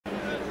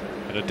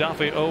And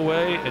Adafe Owe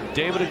and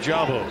David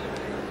Ajabo.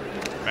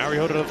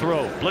 Mariota to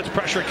throw. Blitz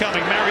pressure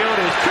coming.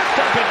 Mariota is tripped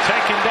up and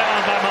taken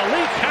down by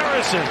Malik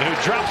Harrison, who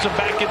drops him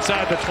back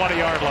inside the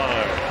 20-yard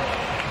line.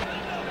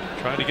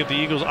 Trying to get the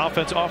Eagles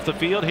offense off the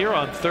field here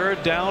on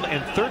 3rd down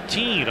and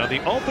 13 on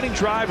the opening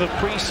drive of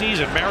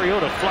preseason.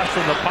 Mariota flush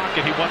from the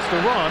pocket. He wants to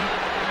run.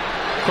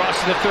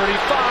 Crosses the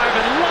 35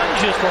 and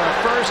lunges for a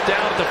first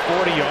down at the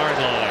 40-yard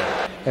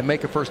line. And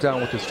make a first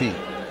down with his feet.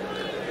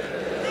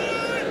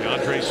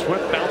 DeAndre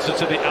Swift bounces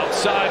to the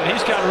outside, and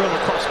he's got room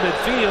across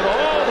midfield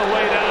all the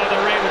way down to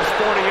the Ravens'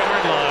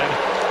 40-yard line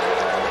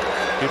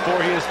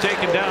before he is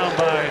taken down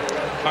by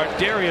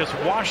Ardarius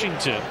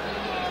Washington.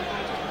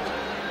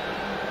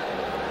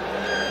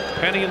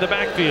 Penny in the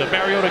backfield.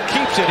 Mariota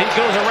keeps it. He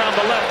goes around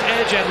the left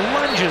edge and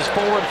lunges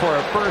forward for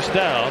a first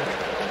down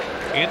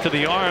into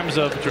the arms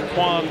of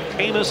Jaquan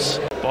Amos.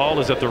 Ball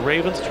is at the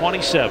Ravens'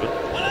 27.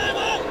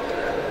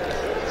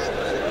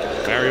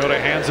 Mariota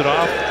hands it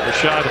off.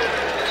 Rashad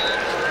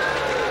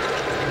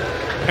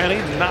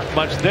Penny, not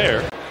much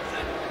there.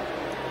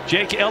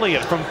 Jake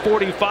Elliott from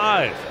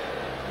 45.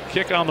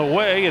 Kick on the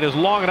way. It is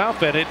long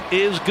enough, and it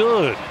is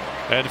good.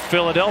 And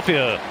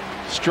Philadelphia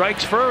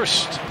strikes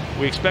first.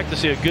 We expect to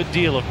see a good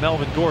deal of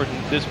Melvin Gordon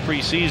this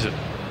preseason.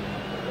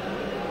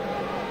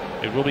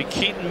 It will be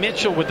Keaton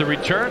Mitchell with the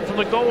return from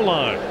the goal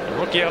line. The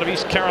rookie out of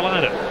East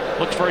Carolina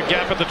looks for a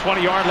gap at the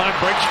 20-yard line,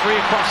 breaks free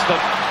across the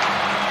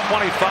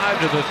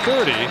 25 to the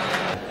 30.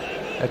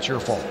 That's your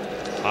fault.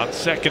 On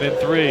 2nd and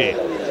 3.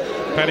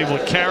 Penny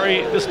will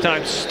carry, this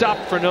time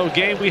stopped for no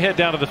gain. We head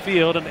down to the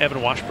field, and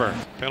Evan Washburn.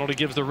 Penalty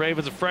gives the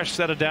Ravens a fresh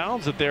set of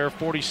downs at their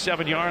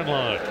 47-yard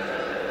line.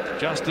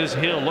 Justice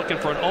Hill looking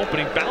for an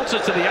opening, bounces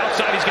to the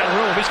outside. He's got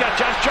room. He's got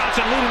Josh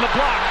Johnson leading the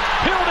block.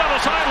 Hill down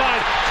the sideline.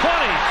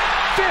 20,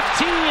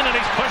 15, and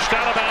he's pushed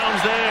out of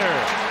bounds there.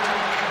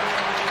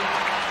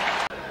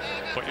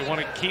 But you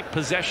want to keep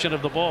possession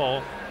of the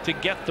ball to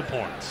get the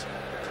points.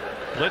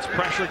 Blitz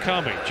pressure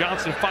coming.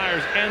 Johnson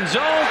fires, end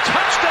zone,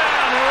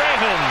 touchdown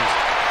Ravens.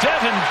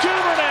 Devin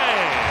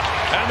Duvernay,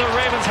 and the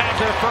Ravens have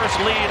their first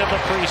lead of the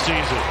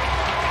preseason.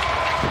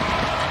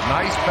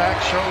 Nice back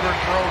shoulder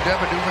throw.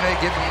 Devin Duvernay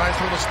getting a nice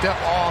little step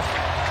off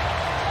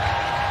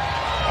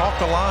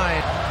the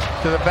line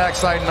to the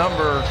backside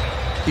number.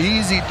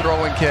 Easy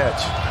throw and catch.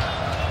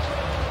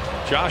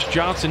 Josh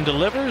Johnson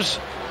delivers.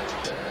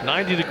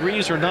 90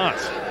 degrees or not.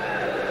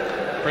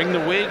 Bring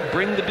the wig,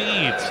 bring the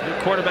beads. New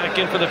quarterback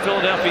in for the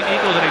Philadelphia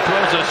Eagles, and he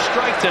throws a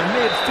strike to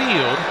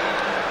midfield.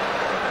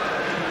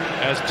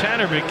 As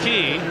Tanner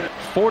McKee,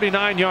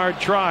 49-yard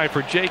try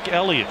for Jake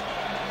Elliott.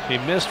 He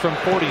missed from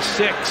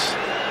 46.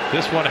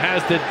 This one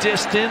has the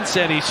distance,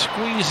 and he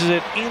squeezes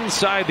it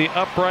inside the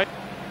upright.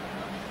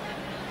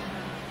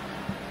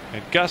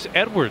 And Gus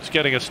Edwards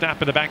getting a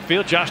snap in the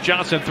backfield. Josh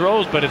Johnson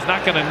throws, but it's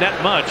not going to net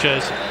much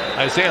as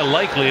Isaiah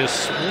Likely is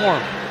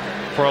swarmed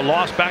for a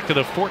loss back to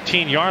the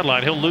 14-yard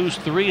line. He'll lose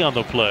 3 on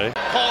the play.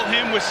 Call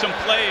him with some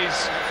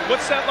plays.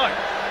 What's that like?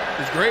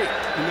 It's great.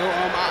 You know,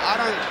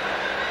 I don't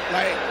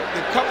like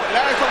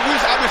last couple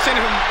weeks I've been sending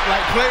him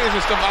like plays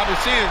and stuff I've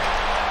been seeing,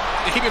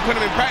 and he been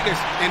putting them in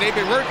practice, and they've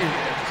been working.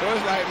 So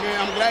it's like,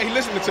 man, I'm glad he's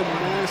listening to me,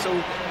 man. So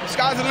the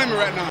sky's the limit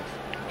right now.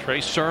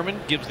 Trey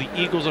Sermon gives the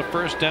Eagles a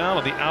first down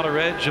on the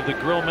outer edge of the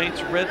Grill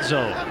Mates red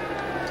zone.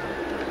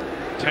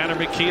 Tanner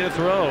McKee to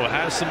throw,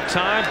 has some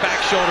time, back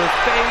shoulder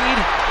fade.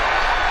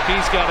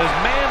 He's got his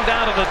man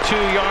down to the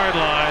 2-yard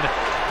line,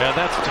 and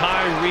that's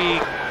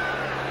Tyree.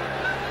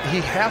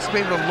 He has to be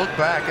able to look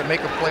back and make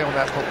a play on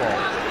that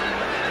football.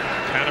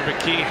 Tanner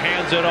McKee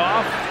hands it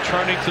off,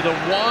 turning to the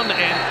 1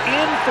 and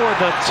in for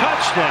the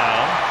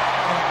touchdown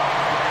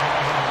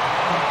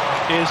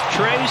is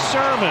Trey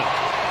Sermon.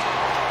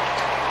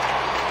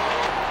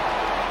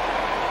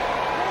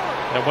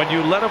 And when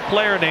you let a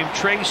player named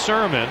Trey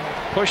Sermon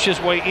push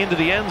his way into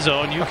the end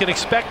zone, you can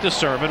expect a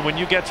sermon when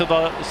you get to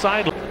the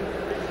sideline.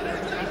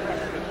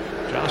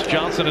 Josh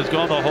Johnson has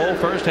gone the whole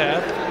first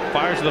half.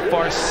 Fires to the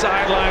far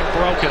sideline,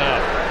 broken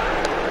up.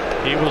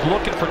 He was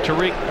looking for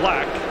Tariq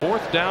Black.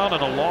 4th down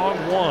and a long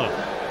one.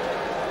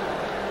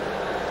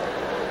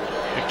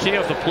 McKee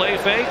of the play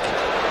fake.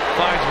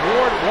 Finds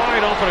Ward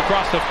wide open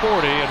across the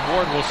 40, and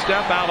Ward will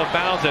step out of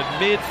bounds at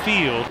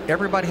midfield.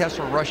 Everybody has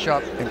to rush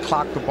up and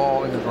clock the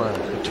ball in the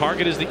ground. The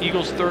target is the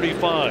Eagles'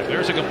 35.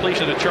 There's a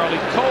completion to Charlie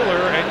Kohler,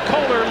 and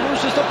Kohler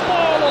loses the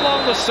ball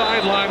along the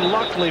sideline.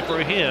 Luckily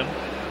for him,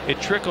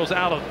 it trickles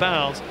out of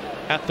bounds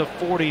at the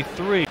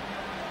 43.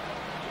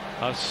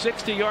 A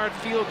 60-yard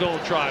field goal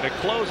try to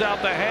close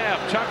out the half.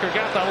 Tucker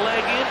got the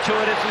leg into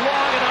it. It's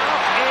long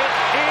enough. It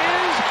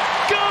is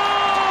good!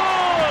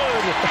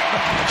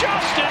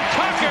 Justin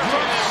Tucker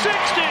from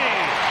 60.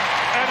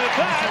 And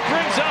that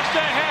brings us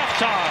to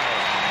halftime.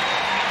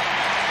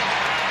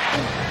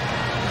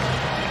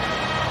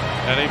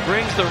 And he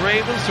brings the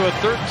Ravens to a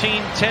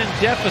 13-10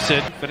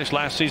 deficit. Finished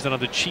last season on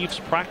the Chiefs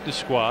practice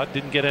squad.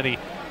 Didn't get any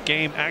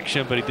game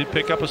action, but he did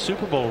pick up a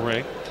Super Bowl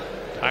ring.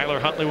 Tyler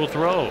Huntley will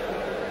throw.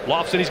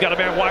 Lofts it, he's got a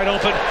man wide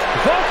open.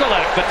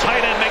 Vokalek, the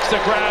tight end, makes the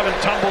grab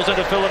and tumbles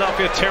into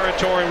Philadelphia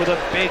territory with a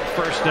big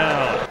first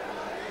down.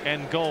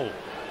 And goal.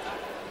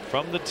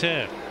 From the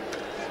 10,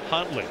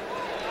 Huntley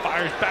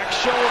fires back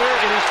shoulder.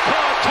 It is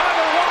caught.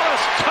 Tyler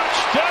Wallace,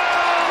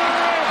 touchdown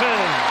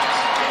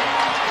Ravens.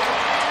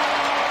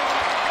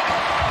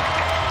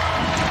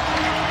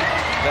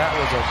 That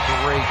was a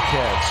great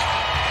catch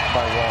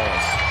by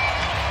Wallace.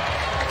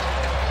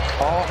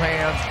 All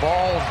hands,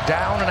 balls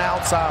down and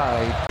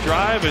outside.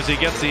 Drive as he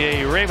gets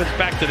the Ravens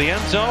back to the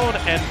end zone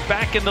and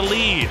back in the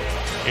lead.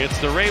 It's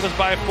the Ravens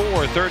by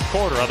 4, third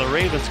quarter on the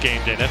Ravens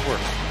Game Day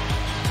Network.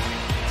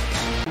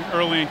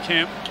 Early in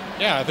camp.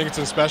 Yeah, I think it's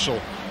been special.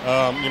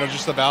 You know,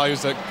 just the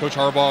values that Coach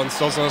Harbaugh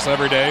instills in us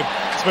every day.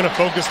 It's been a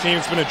focused team.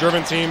 It's been a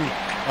driven team. You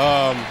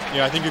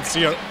know, I think you can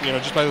see,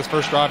 just by this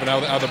first drive and how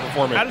they're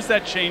performing. How does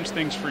that change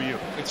things for you?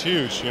 It's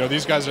huge. You know,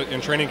 these guys in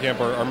training camp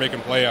are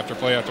making play after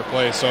play after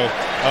play. So,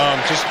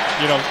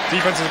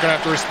 defense is going to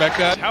have to respect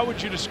that. How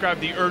would you describe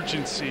the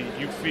urgency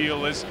you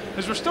feel as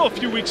we're still a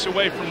few weeks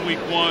away from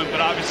week 1, but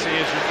obviously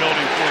as you're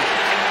building towards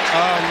it?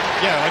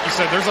 Yeah, like you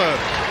said,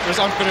 there's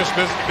unfinished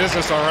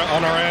business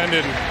on our end,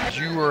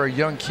 and You were a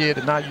young kid,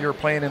 and now you're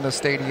playing in the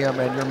stadium,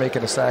 and you're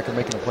making a sack and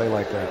making a play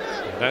like that.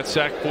 That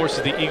sack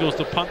forces the Eagles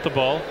to punt the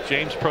ball.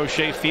 James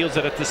Prochet fields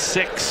it at the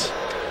 6.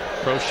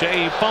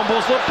 Prochet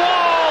fumbles the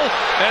ball,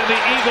 and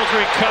the Eagles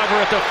recover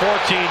at the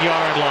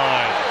 14-yard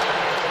line.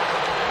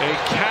 A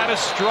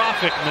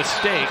catastrophic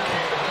mistake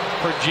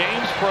for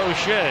James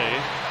Prochet.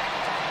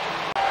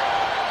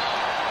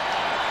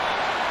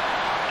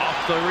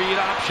 Off the read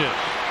option.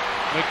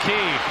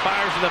 McKee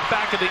fires in the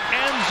back of the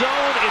end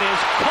zone. It is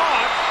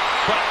caught,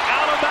 but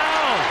out of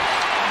bounds.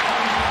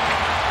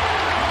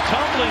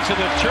 Tumbling to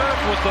the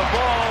turf with the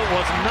ball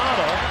was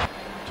Nada.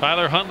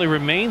 Tyler Huntley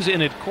remains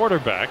in at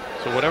quarterback,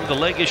 so whatever the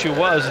leg issue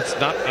was, it's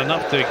not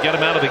enough to get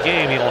him out of the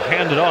game. He'll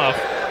hand it off.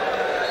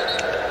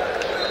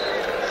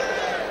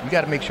 You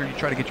got to make sure you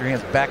try to get your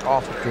hands back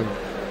off of the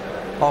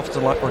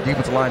offensive or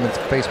defensive lineman's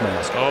face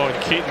mask. Oh,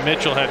 and Keaton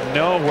Mitchell had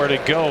nowhere to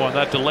go on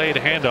that delayed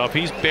handoff.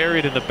 He's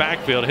buried in the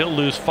backfield. He'll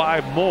lose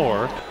 5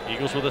 more.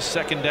 Eagles with a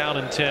 2nd down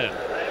and 10.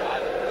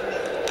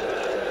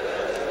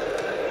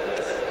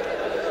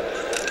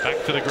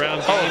 Back to the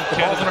ground game.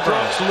 Kenneth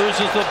Brooks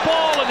loses the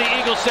ball, and the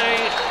Eagles say,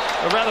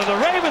 or rather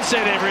the Ravens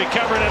say they've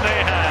recovered, and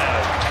they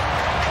have.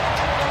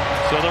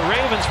 So the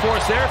Ravens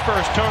force their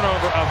first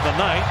turnover of the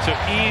night to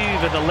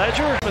even the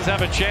ledger. Ravens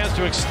have a chance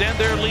to extend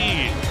their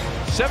lead.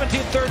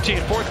 17-13,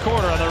 fourth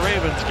quarter on the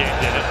Ravens Game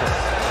Day Network.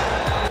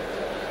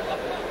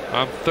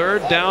 On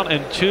 3rd down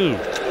and 2.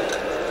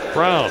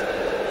 Brown.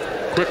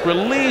 Quick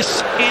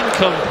release,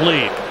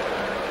 incomplete.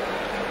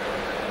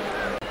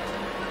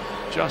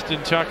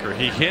 Justin Tucker,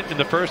 he hit in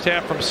the first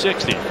half from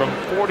 60, from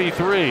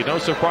 43. No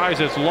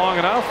surprise it's long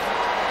enough.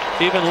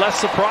 Even less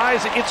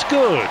surprise, it's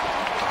good.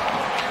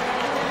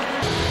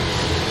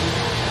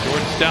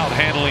 Jordan Stout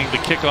handling the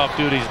kickoff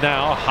duties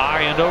now,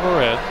 high and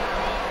overhead.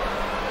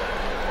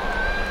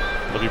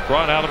 Will be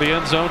brought out of the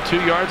end zone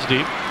 2 yards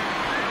deep.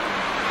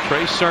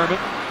 Trey Sermon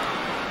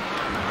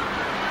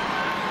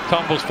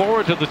tumbles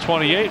forward to the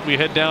 28. We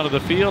head down to the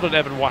field, and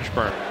Evan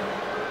Washburn.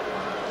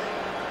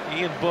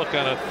 Ian Book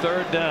on a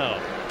 3rd down.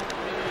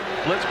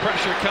 Blitz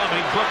pressure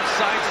coming. Book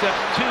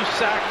sidesteps 2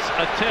 sacks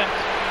attempt.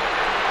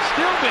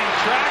 Still being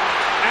tracked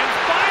and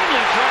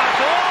finally dropped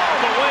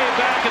all the way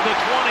back at the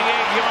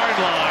 28-yard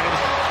line.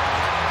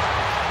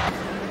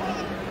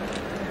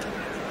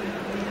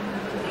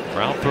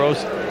 Brown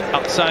throws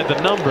outside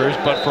the numbers,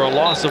 but for a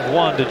loss of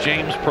 1 to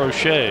James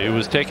Prochet, who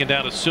was taken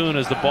down as soon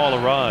as the ball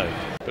arrived.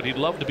 But he'd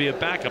love to be a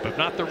backup, if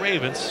not the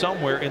Ravens,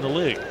 somewhere in the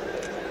league.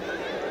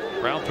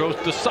 Brown throws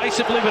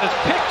decisively, but it's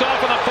picked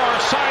off on the far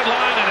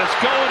sideline, and it's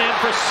going in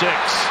for 6.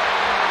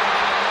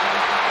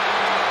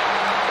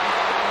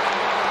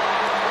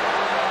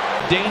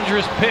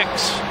 Dangerous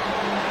picks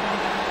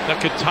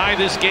that could tie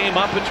this game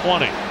up at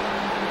 20.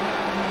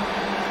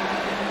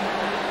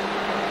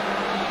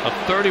 A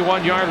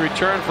 31-yard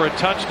return for a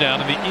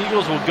touchdown, and the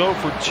Eagles will go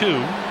for 2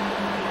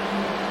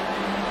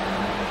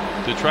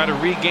 to try to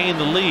regain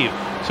the lead.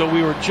 So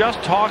we were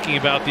just talking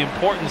about the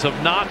importance of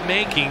not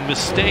making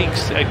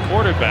mistakes at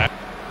quarterback.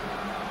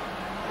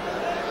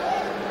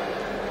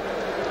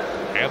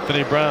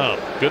 Anthony Brown,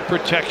 good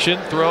protection,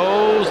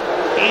 throws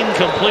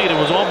incomplete. It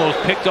was almost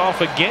picked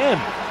off again.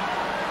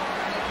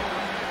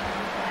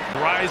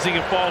 Rising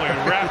and falling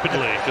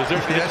rapidly because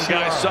there's this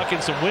guy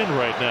sucking some wind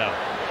right now.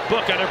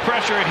 Book under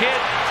pressure,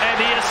 hit, and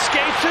he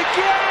escapes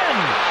again.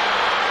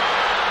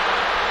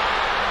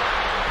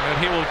 And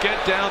he will get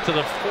down to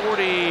the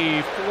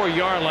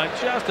 44-yard line,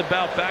 just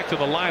about back to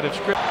the line of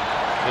scrimmage.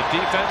 The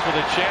defense with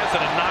a chance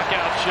at a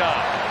knockout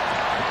shot.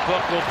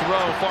 Book will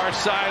throw far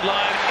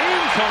sideline,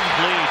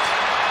 incomplete.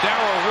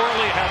 Darryl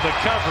Worley had the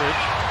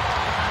coverage.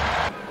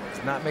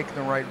 He's not making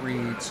the right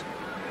reads,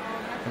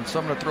 and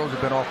some of the throws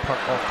have been off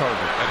target.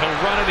 And he'll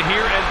run it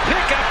here and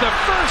pick up the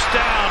first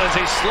down as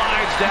he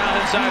slides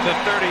down inside the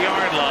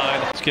 30-yard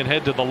line. Can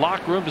head to the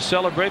locker room to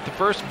celebrate the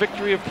first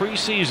victory of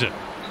preseason.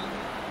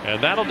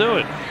 And that'll do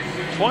it.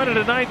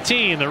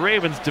 20-19, the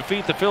Ravens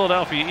defeat the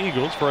Philadelphia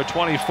Eagles for a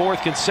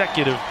 24th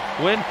consecutive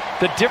win.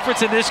 The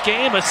difference in this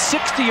game, a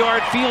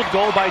 60-yard field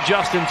goal by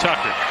Justin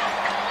Tucker.